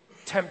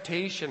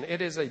temptation,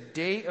 it is a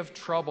day of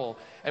trouble.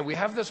 And we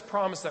have this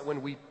promise that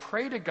when we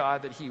pray to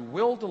God, that he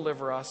will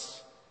deliver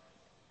us,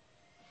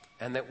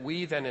 and that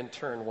we then in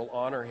turn will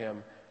honor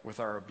him with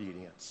our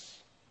obedience.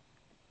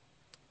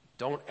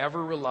 Don't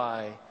ever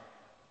rely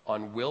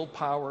on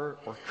willpower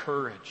or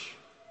courage,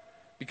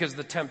 because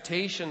the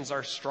temptations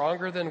are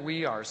stronger than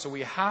we are. So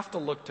we have to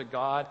look to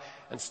God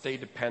and stay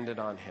dependent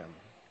on him.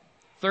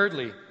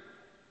 Thirdly,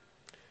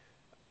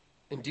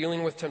 in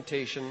dealing with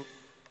temptation,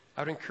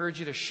 I would encourage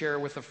you to share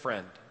with a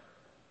friend.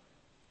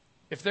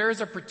 If there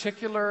is a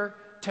particular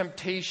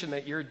temptation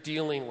that you're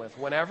dealing with,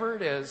 whenever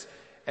it is,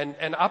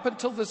 and up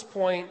until this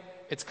point,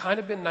 it's kind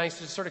of been nice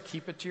to sort of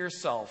keep it to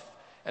yourself.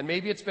 And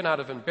maybe it's been out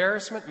of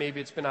embarrassment, maybe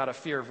it's been out of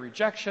fear of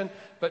rejection,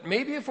 but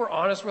maybe if we're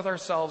honest with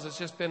ourselves, it's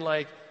just been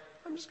like,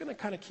 I'm just going to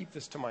kind of keep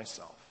this to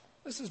myself.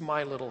 This is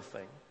my little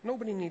thing.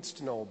 Nobody needs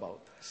to know about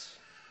this.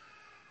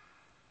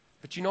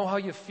 But you know how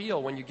you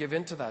feel when you give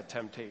in to that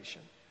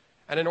temptation.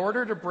 And in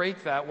order to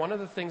break that, one of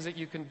the things that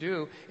you can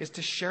do is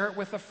to share it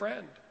with a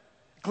friend.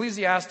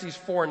 Ecclesiastes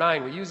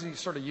 4:9, we usually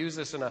sort of use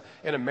this in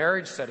a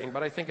marriage setting,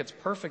 but I think it's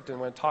perfect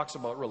when it talks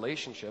about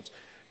relationships.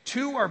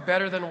 2 are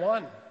better than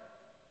 1.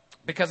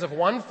 Because if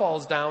one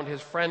falls down,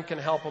 his friend can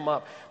help him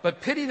up.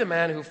 But pity the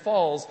man who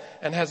falls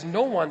and has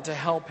no one to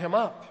help him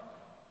up.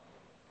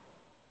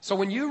 So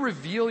when you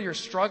reveal your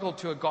struggle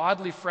to a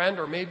godly friend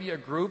or maybe a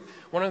group,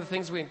 one of the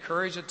things we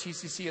encourage at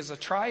TCC is a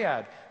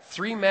triad.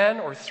 3 men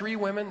or 3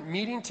 women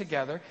meeting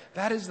together.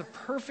 That is the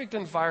perfect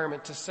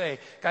environment to say,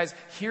 guys,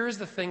 here's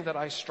the thing that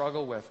I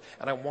struggle with,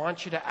 and I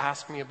want you to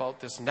ask me about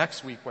this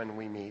next week when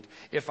we meet,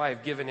 if I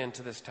have given in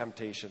to this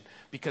temptation.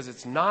 Because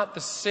it's not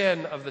the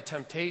sin of the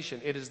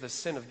temptation, it is the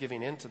sin of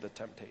giving in to the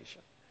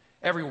temptation.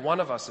 Every one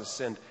of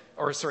us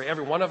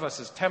every one of us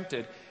is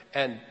tempted,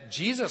 and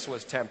Jesus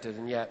was tempted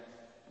and yet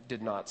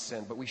did not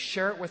sin. But we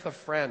share it with a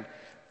friend.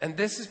 And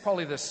this is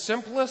probably the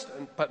simplest,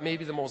 but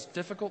maybe the most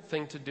difficult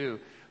thing to do.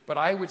 But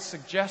I would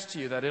suggest to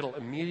you that it'll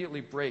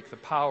immediately break the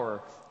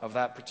power of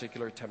that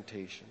particular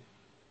temptation.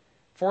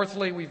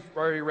 Fourthly, we've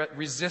already read,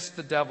 resist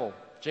the devil.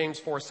 James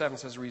 4:7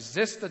 says,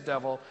 resist the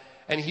devil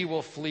and he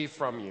will flee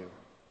from you.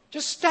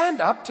 Just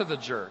stand up to the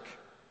jerk.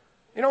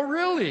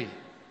 Really.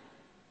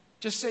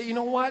 Just say, you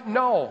know what?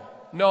 No.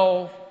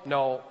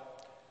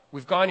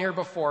 We've gone here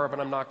before, but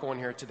I'm not going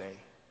here today.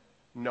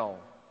 No.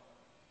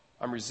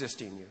 I'm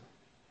resisting you.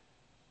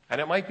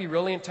 And it might be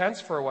really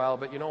intense for a while,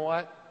 but you know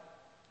what?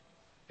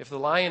 If the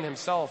lion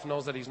himself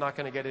knows that he's not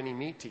going to get any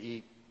meat to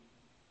eat,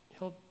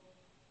 he'll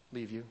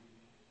leave you.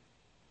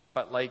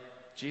 But like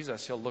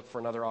Jesus, he'll look for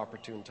another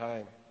opportune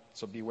time.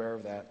 So beware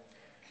of that.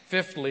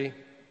 Fifthly,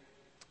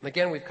 and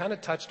again, we've kind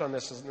of touched on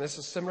this, and this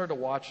is similar to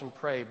watch and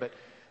pray, but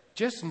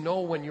just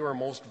know when you are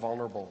most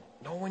vulnerable.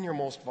 Know when you're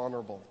most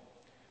vulnerable.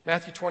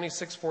 Matthew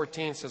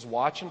 26:14 says,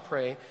 watch and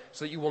pray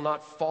so that you will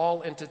not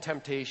fall into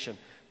temptation.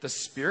 The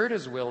spirit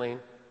is willing,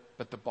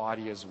 but the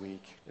body is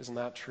weak. Isn't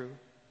that true?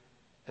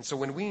 And so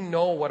when we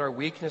know what our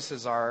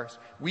weaknesses are,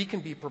 we can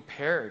be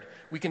prepared.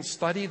 We can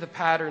study the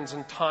patterns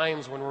and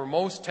times when we're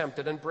most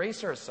tempted and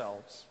brace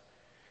ourselves.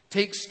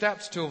 Take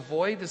steps to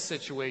avoid the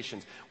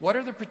situations. What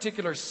are the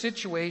particular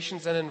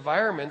situations and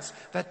environments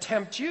that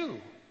tempt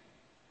you?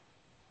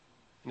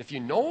 And if you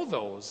know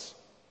those,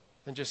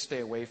 then just stay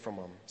away from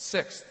them.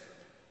 Sixth,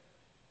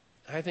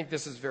 I think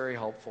this is very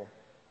helpful.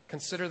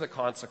 Consider the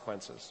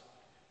consequences.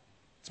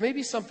 It's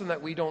maybe something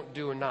that we don't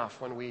do enough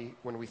when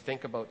we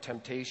think about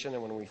temptation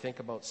and when we think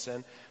about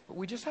sin, but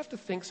we just have to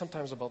think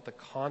sometimes about the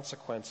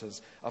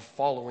consequences of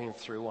following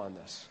through on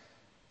this.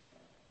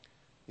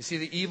 You see,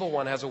 the evil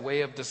one has a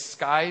way of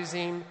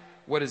disguising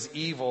what is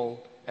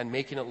evil and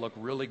making it look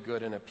really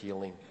good and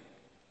appealing.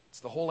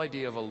 It's the whole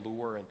idea of a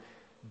lure and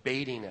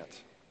baiting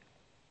it.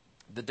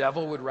 The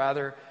devil would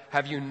rather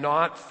have you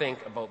not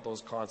think about those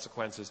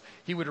consequences.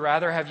 He would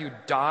rather have you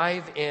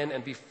dive in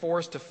and be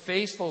forced to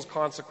face those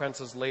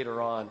consequences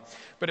later on.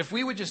 But if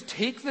we would just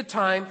take the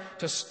time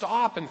to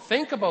stop and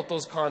think about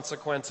those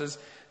consequences,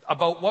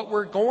 about what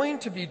we're going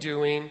to be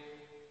doing,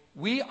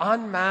 we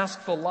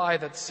unmask the lie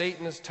that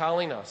Satan is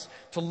telling us.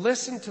 To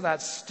listen to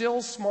that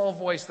still small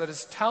voice that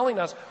is telling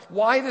us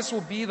why this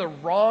will be the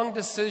wrong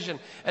decision,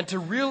 and to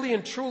really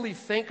and truly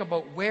think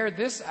about where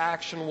this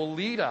action will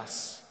lead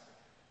us.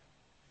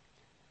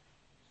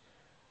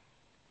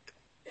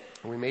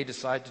 We may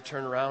decide to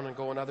turn around and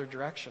go another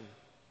direction.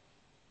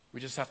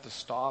 We just have to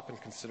stop and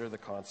consider the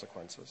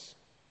consequences.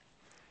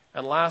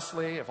 And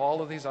lastly, if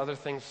all of these other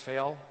things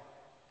fail,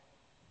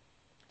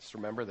 just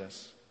remember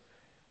this.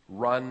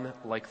 Run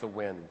like the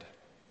wind.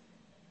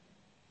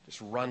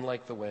 Just run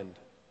like the wind. Do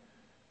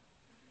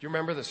you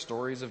remember the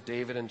stories of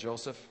David and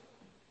Joseph?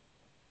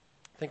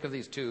 Think of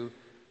these two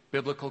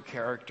biblical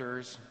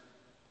characters.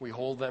 We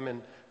hold them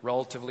in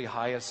relatively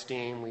high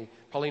esteem. We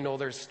probably know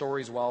their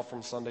stories well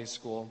from Sunday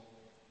school.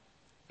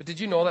 But did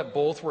you know that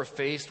both were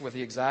faced with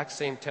the exact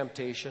same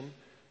temptation,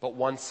 but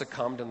one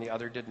succumbed and the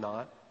other did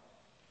not?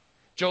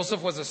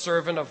 Joseph was a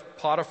servant of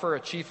Potiphar, a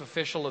chief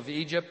official of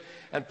Egypt,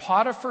 and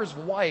Potiphar's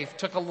wife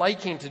took a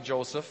liking to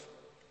Joseph.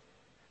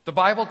 The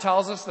Bible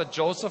tells us that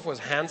Joseph was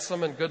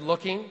handsome and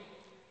good-looking,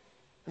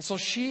 and so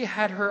she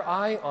had her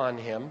eye on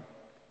him.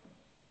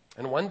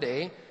 And one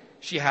day,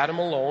 she had him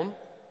alone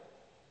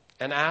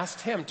and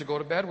asked him to go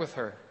to bed with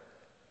her.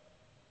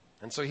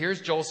 And so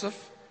here's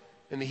Joseph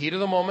in the heat of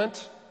the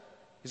moment.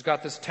 He's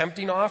got this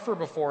tempting offer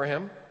before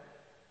him.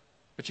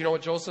 But you know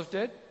what Joseph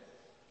did?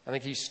 I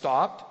think he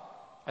stopped.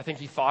 I think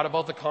he thought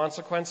about the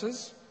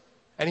consequences.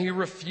 And he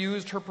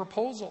refused her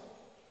proposal.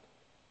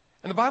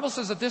 And the Bible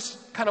says that this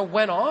kind of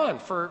went on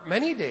for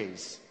many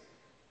days.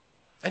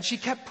 And she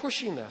kept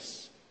pushing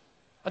this.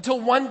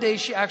 Until one day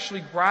she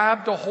actually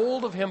grabbed a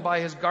hold of him by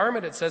his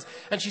garment, it says.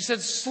 And she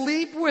said,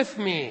 "Sleep with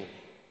me."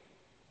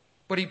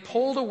 But he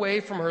pulled away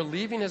from her,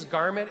 leaving his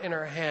garment in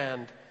her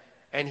hand.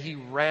 And he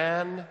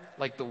ran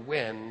like the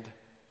wind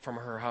from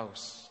her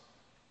house.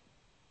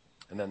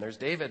 And then there's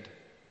David.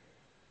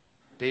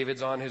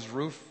 David's on his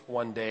roof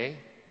one day,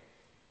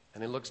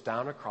 and he looks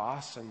down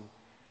across, and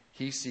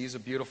he sees a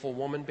beautiful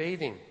woman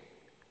bathing.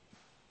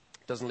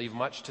 Doesn't leave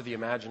much to the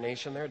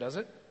imagination there, does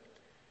it?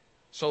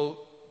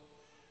 So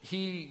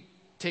he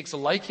takes a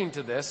liking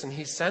to this, and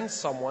he sends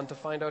someone to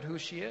find out who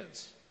she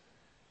is.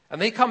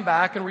 And they come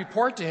back and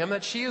report to him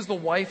that she is the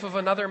wife of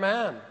another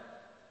man.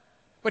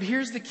 But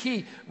here's the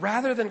key.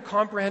 Rather than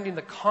comprehending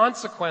the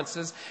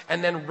consequences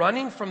and then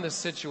running from the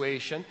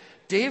situation,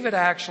 David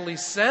actually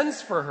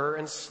sends for her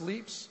and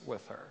sleeps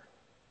with her.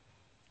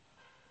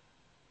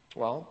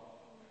 Well,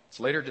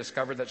 it's later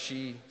discovered that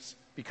she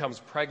becomes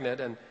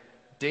pregnant, and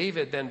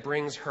David then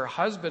brings her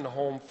husband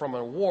home from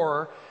a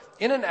war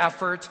in an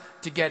effort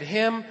to get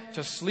him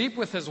to sleep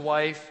with his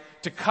wife,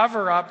 to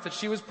cover up that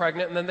she was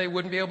pregnant, and then they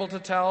wouldn't be able to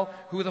tell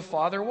who the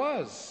father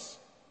was.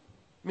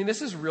 I mean,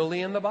 this is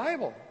really in the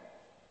Bible.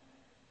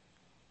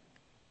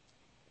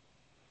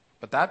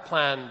 But that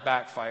plan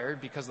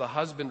backfired because the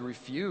husband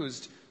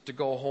refused to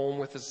go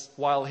home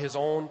while his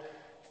own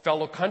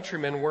fellow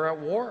countrymen were at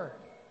war.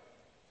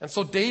 And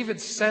so David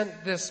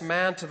sent this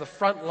man to the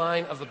front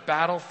line of the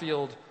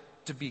battlefield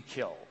to be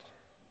killed.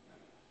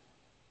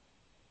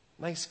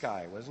 Nice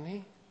guy, wasn't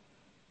he?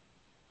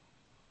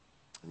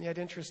 And yet,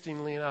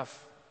 interestingly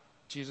enough,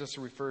 Jesus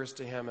refers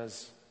to him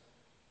as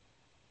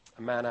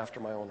a man after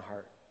my own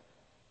heart.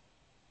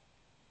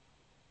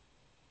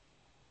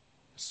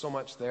 There's so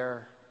much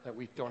there that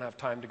we don't have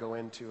time to go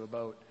into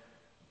about.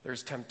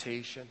 There's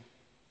temptation.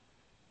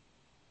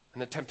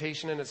 And the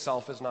temptation in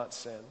itself is not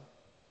sin.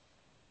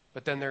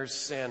 But then there's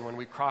sin. When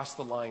we cross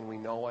the line, we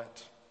know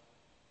it.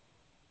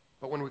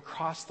 But when we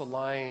cross the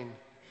line,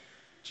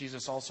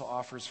 Jesus also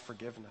offers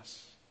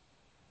forgiveness.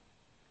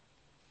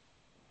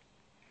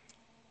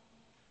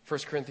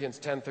 1 Corinthians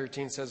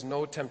 10:13 says,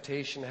 "No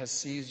temptation has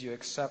seized you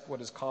except what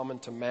is common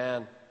to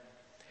man.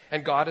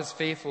 And God is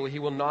faithful. He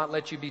will not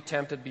let you be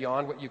tempted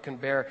beyond what you can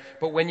bear.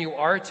 But when you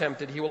are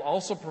tempted, he will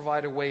also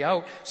provide a way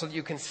out so that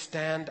you can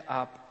stand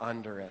up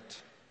under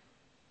it."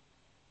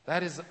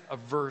 That is a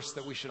verse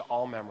that we should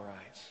all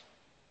memorize.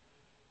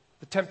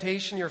 The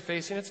temptation you're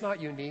facing, it's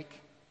not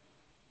unique.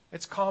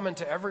 It's common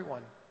to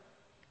everyone.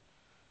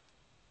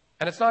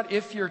 And it's not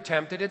if you're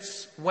tempted,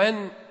 it's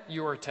when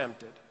you are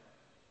tempted.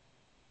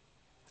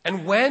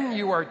 And when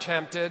you are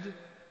tempted,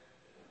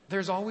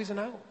 there's always an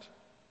out.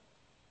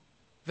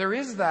 There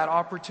is that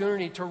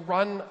opportunity to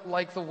run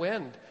like the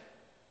wind.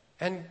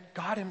 And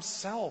God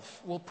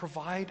himself will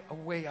provide a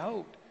way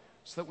out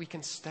so that we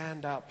can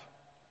stand up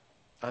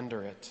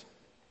under it.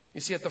 You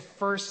see, at the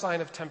first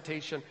sign of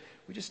temptation,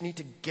 we just need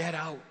to get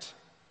out.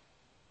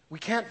 We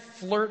can't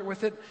flirt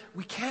with it.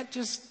 We can't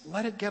just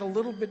let it get a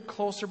little bit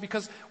closer,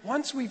 because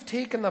once we've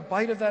taken the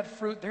bite of that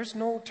fruit, there's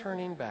no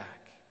turning back.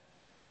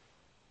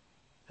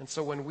 And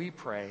so when we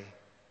pray,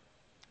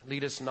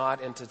 "Lead us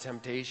not into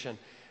temptation,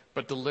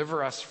 but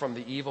deliver us from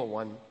the evil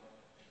one,"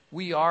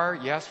 we are,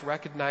 yes,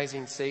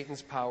 recognizing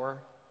Satan's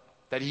power,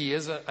 that he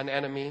is an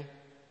enemy.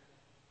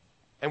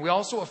 And we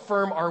also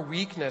affirm our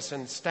weakness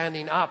and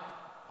standing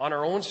up on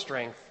our own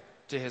strength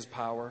to his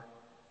power.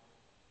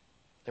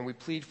 And we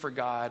plead for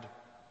God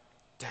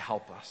to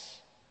help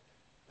us,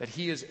 that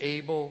he is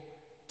able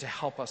to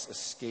help us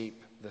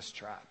escape this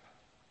trap.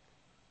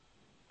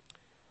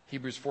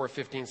 Hebrews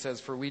 4:15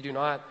 says, "For we do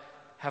not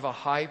have a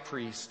high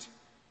priest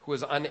who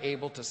is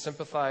unable to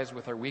sympathize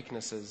with our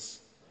weaknesses,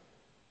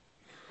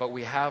 but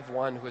we have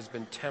one who has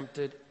been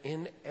tempted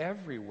in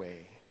every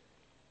way,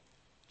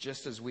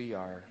 just as we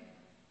are,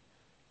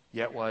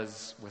 yet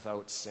was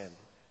without sin."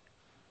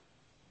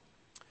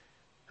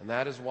 And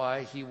that is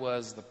why he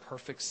was the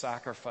perfect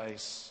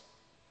sacrifice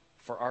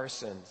for our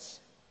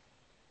sins.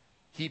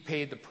 He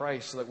paid the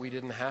price so that we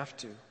didn't have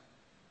to.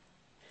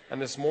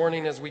 And this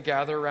morning, as we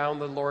gather around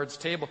the Lord's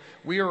table,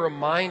 we are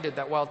reminded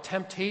that while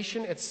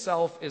temptation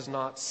itself is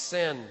not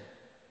sin,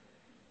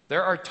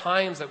 There are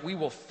times that we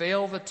will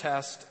fail the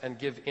test and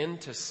give in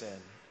to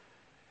sin.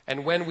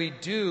 And when we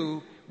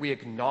do, we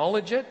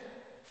acknowledge it.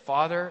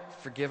 Father,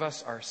 forgive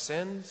us our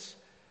sins.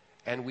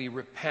 And we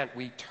repent.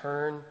 We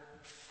turn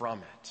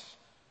from it.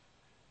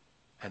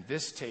 And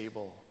this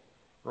table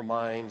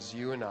reminds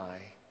you and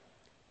I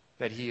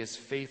that he is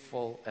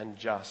faithful and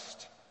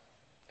just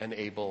and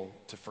able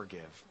to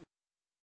forgive.